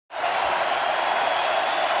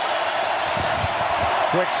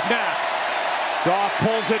Quick snap. Goff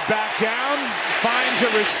pulls it back down, finds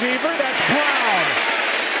a receiver. That's Brown.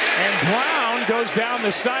 And Brown goes down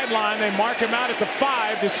the sideline. They mark him out at the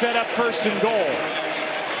 5 to set up 1st and goal.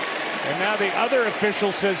 And now the other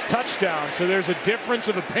official says touchdown. So there's a difference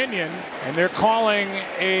of opinion. And they're calling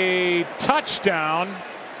a touchdown.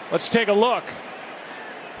 Let's take a look.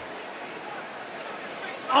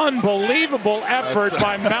 Unbelievable effort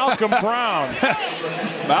by Malcolm Brown.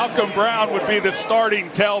 Malcolm Brown would be the starting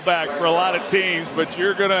tailback for a lot of teams, but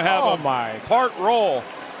you're going to have part role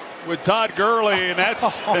with Todd Gurley, and that's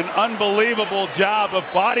an unbelievable job of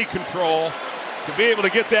body control to be able to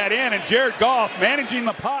get that in. And Jared Goff managing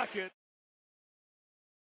the pocket.